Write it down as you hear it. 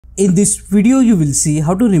In this video, you will see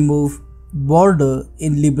how to remove border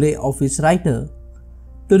in LibreOffice Writer.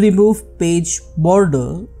 To remove page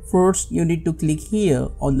border, first you need to click here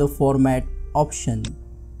on the format option.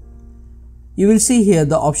 You will see here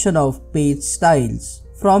the option of page styles.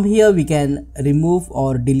 From here we can remove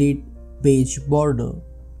or delete page border.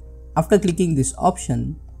 After clicking this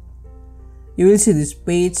option, you will see this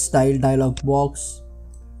page style dialog box.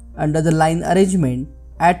 Under the line arrangement,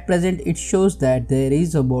 at present it shows that there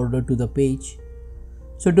is a border to the page.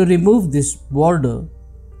 So to remove this border,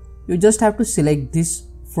 you just have to select this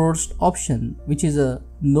first option, which is a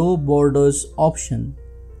no borders option.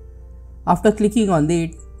 After clicking on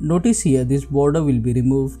it, notice here this border will be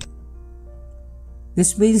removed.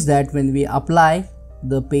 This means that when we apply,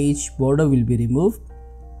 the page border will be removed.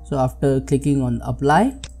 So after clicking on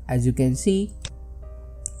apply, as you can see,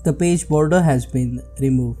 the page border has been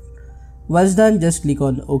removed. Once done, just click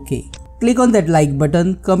on OK. Click on that like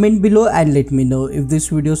button, comment below and let me know if this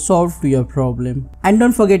video solved your problem. And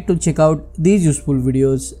don't forget to check out these useful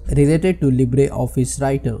videos related to LibreOffice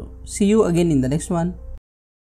Writer. See you again in the next one.